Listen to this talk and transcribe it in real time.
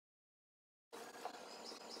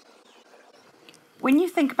When you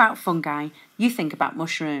think about fungi, you think about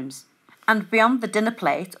mushrooms. And beyond the dinner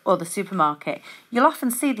plate or the supermarket, you'll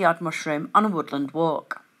often see the odd mushroom on a woodland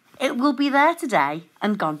walk. It will be there today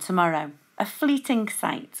and gone tomorrow, a fleeting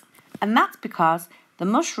sight. And that's because the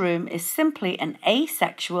mushroom is simply an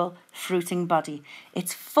asexual fruiting body.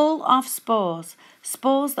 It's full of spores,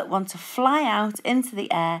 spores that want to fly out into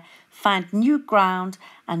the air, find new ground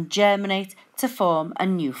and germinate to form a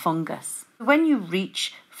new fungus. When you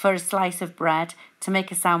reach for a slice of bread to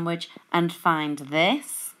make a sandwich and find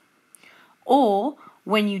this, or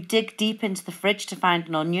when you dig deep into the fridge to find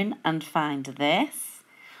an onion and find this,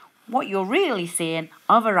 what you're really seeing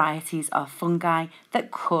are varieties of fungi that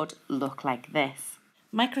could look like this.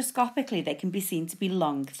 Microscopically, they can be seen to be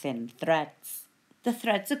long, thin threads. The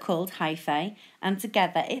threads are called hyphae, and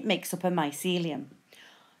together it makes up a mycelium.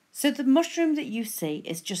 So the mushroom that you see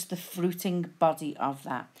is just the fruiting body of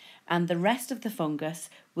that, and the rest of the fungus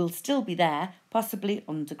will still be there, possibly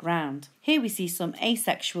underground. Here we see some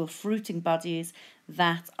asexual fruiting bodies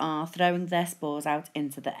that are throwing their spores out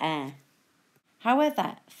into the air.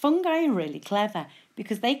 However, fungi are really clever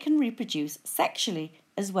because they can reproduce sexually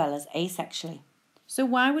as well as asexually. So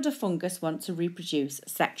why would a fungus want to reproduce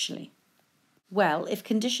sexually? Well, if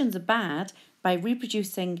conditions are bad, by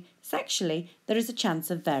reproducing sexually, there is a chance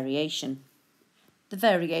of variation. The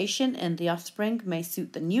variation in the offspring may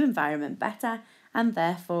suit the new environment better, and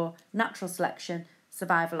therefore natural selection,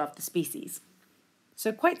 survival of the species.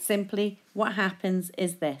 So quite simply, what happens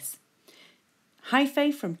is this.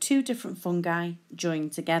 Hyphae from two different fungi join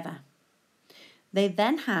together. They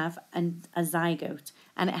then have a zygote,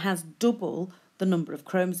 and it has double the number of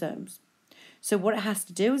chromosomes. So what it has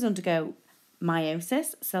to do is undergo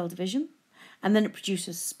meiosis, cell division, and then it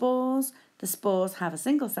produces spores. The spores have a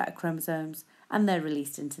single set of chromosomes and they're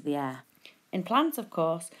released into the air. In plants, of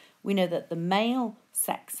course, we know that the male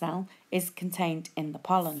sex cell is contained in the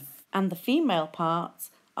pollen and the female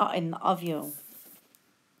parts are in the ovule.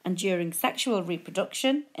 And during sexual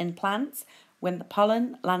reproduction in plants, when the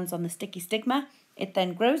pollen lands on the sticky stigma, it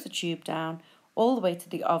then grows a tube down all the way to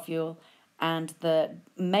the ovule, and the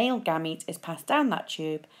male gamete is passed down that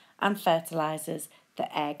tube and fertilises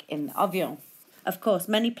the egg in the ovule. Of course,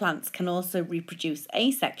 many plants can also reproduce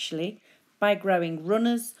asexually by growing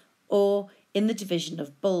runners or in the division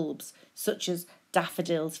of bulbs, such as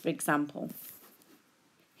daffodils, for example.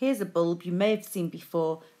 Here's a bulb you may have seen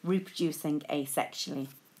before reproducing asexually.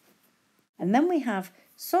 And then we have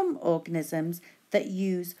some organisms that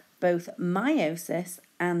use both meiosis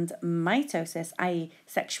and mitosis, i.e.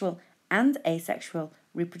 sexual and asexual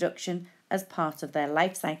reproduction, as part of their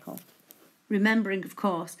life cycle. Remembering, of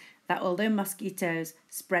course, that although mosquitoes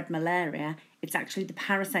spread malaria, it's actually the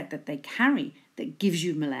parasite that they carry that gives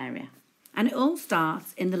you malaria. And it all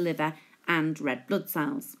starts in the liver and red blood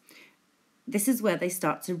cells. This is where they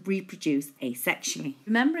start to reproduce asexually.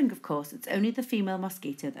 Remembering, of course, it's only the female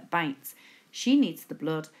mosquito that bites. She needs the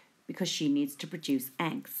blood because she needs to produce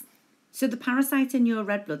eggs. So the parasite in your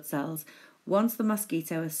red blood cells, once the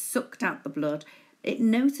mosquito has sucked out the blood, it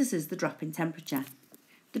notices the drop in temperature.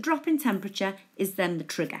 The drop in temperature is then the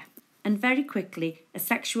trigger, and very quickly a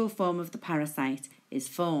sexual form of the parasite is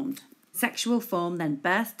formed. Sexual form then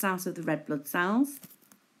bursts out of the red blood cells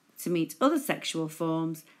to meet other sexual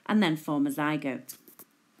forms and then form a zygote.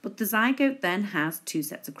 But the zygote then has two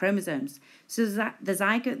sets of chromosomes, so the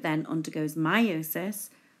zygote then undergoes meiosis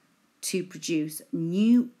to produce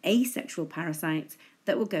new asexual parasites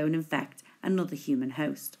that will go and infect another human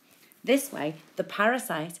host. This way, the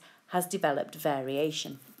parasite has developed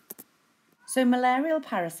variation. So malarial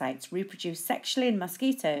parasites reproduce sexually in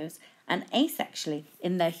mosquitoes and asexually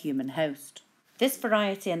in their human host. This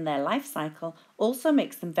variety in their life cycle also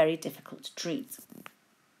makes them very difficult to treat.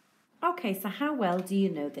 Okay, so how well do you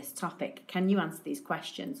know this topic? Can you answer these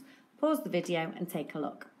questions? Pause the video and take a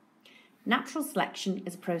look. Natural selection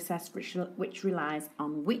is a process which relies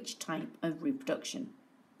on which type of reproduction?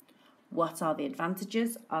 What are the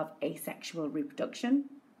advantages of asexual reproduction?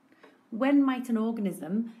 When might an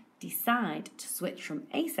organism decide to switch from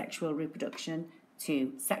asexual reproduction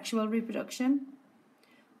to sexual reproduction?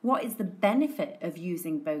 What is the benefit of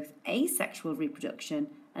using both asexual reproduction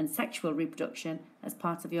and sexual reproduction as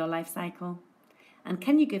part of your life cycle? And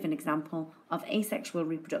can you give an example of asexual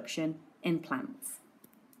reproduction in plants?